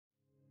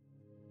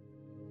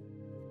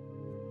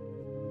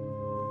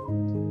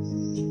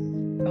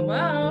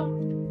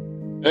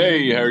Hello.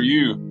 Hey, how are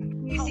you?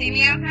 You see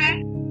me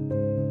okay?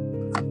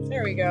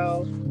 There we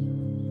go.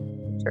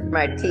 Turn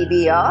my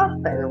TV off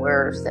and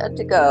we're set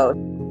to go.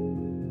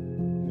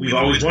 We've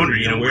always wondered,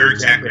 where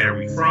exactly are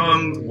we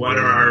from? What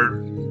are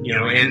our,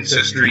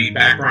 ancestry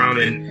background?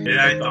 And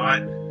I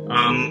thought,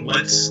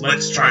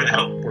 let's try the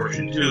health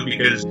portion too,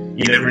 because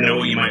you never know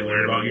what you might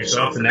learn about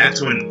yourself. And that's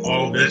when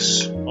all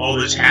this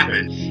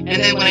happened. And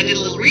then when I did a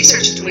little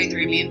research at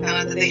 23andMe and found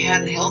out that they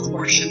had the health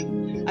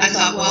portion, I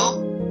thought,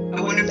 well, I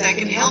wonder if that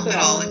can help at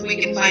all. If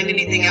we can find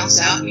anything else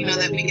out,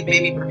 that we could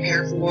maybe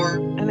prepare for.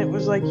 And it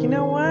was like, you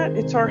know what?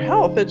 It's our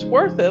health. It's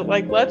worth it.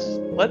 Like, let's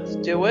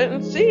do it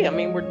and see. I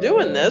mean, we're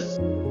doing this.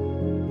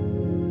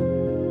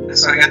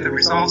 So I got the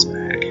results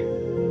back.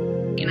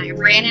 And I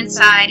ran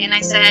inside and I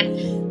said,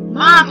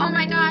 Mom, oh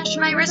my gosh,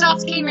 my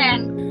results came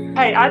in.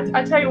 Hey,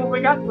 I tell you, when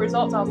we got the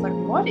results, I was like,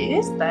 what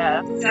is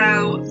that?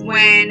 So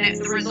when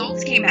the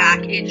results came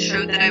back, it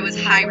showed that I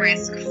was high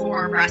risk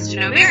for breast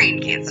and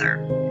ovarian cancer,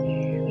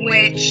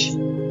 which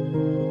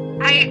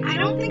I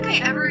don't think I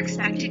ever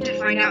expected to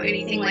find out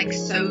anything like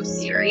so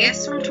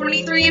serious from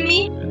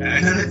 23andMe. And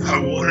I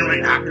thought, what are my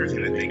doctors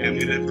going to think? I'm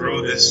going to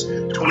throw this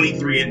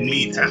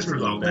 23andMe test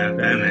result at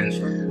them,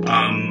 and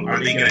are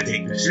they going to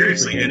take this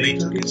seriously? And they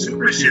took it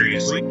super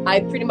seriously.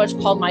 I pretty much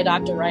called my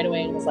doctor right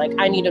away and was like,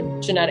 I need a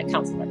genetic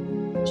counselor.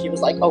 She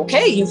was like,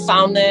 okay, you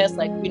found this,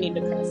 like, we need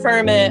to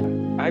confirm it.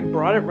 I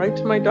brought it right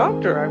to my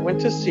doctor. I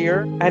went to see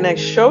her and I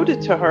showed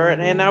it to her,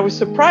 and I was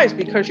surprised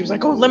because she was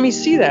like, oh, let me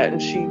see that.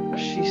 And she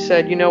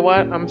said, you know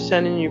what? I'm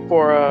sending you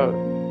for a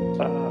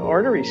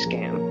artery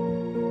scan.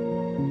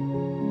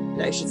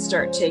 I should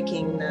start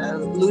taking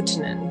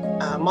lutein,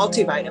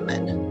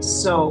 multivitamin.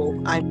 So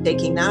I'm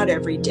taking that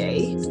every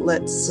day.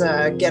 Let's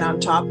get on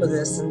top of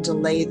this and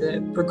delay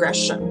the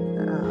progression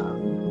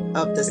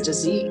of this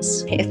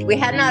disease. If we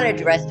had not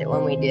addressed it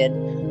when we did,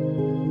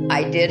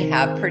 I did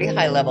have pretty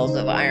high levels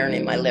of iron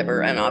in my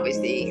liver, and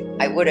obviously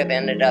I would have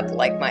ended up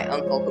like my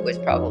uncle, who was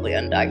probably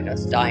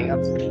undiagnosed, dying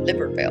of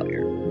liver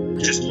failure.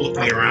 Just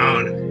looking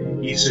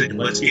around, he said,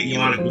 let's get you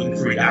on a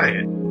gluten-free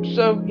diet.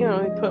 So,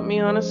 they put me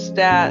on a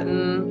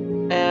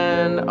statin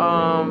and,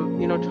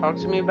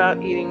 talked to me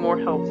about eating more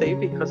healthy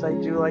because I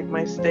do like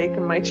my steak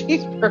and my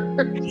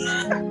cheeseburgers.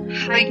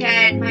 I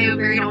get my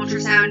ovarian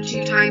ultrasound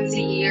 2 times a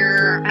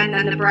year, and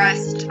then the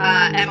breast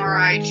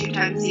MRI 2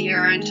 times a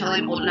year until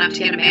I'm old enough to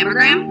get a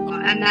mammogram.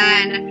 And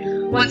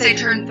then once I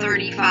turn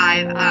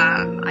 35,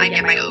 I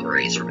get my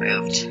ovaries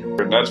removed.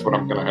 And that's what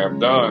I'm going to have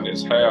done,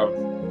 is have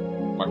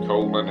my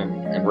colon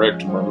and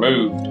rectum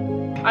removed.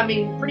 I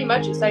mean, pretty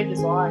much it saved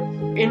his life.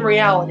 In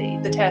reality,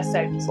 the test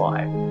saved his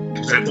life.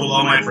 Because I told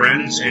all my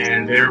friends,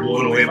 and they're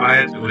blown away by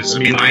it.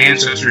 My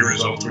ancestry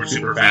results were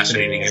super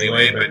fascinating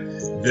anyway,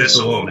 but this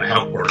alone, the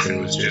health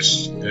portion, was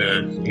just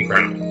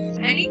incredible.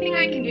 Anything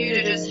I can do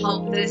to just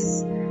help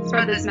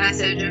spread this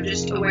message of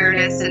just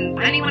awareness, and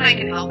anyone I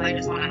can help, I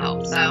just want to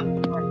help.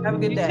 So Have a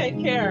good day.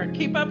 Take care.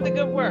 Keep up the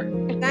good work.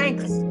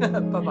 Thanks.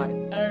 Bye-bye.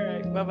 All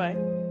right. Bye-bye.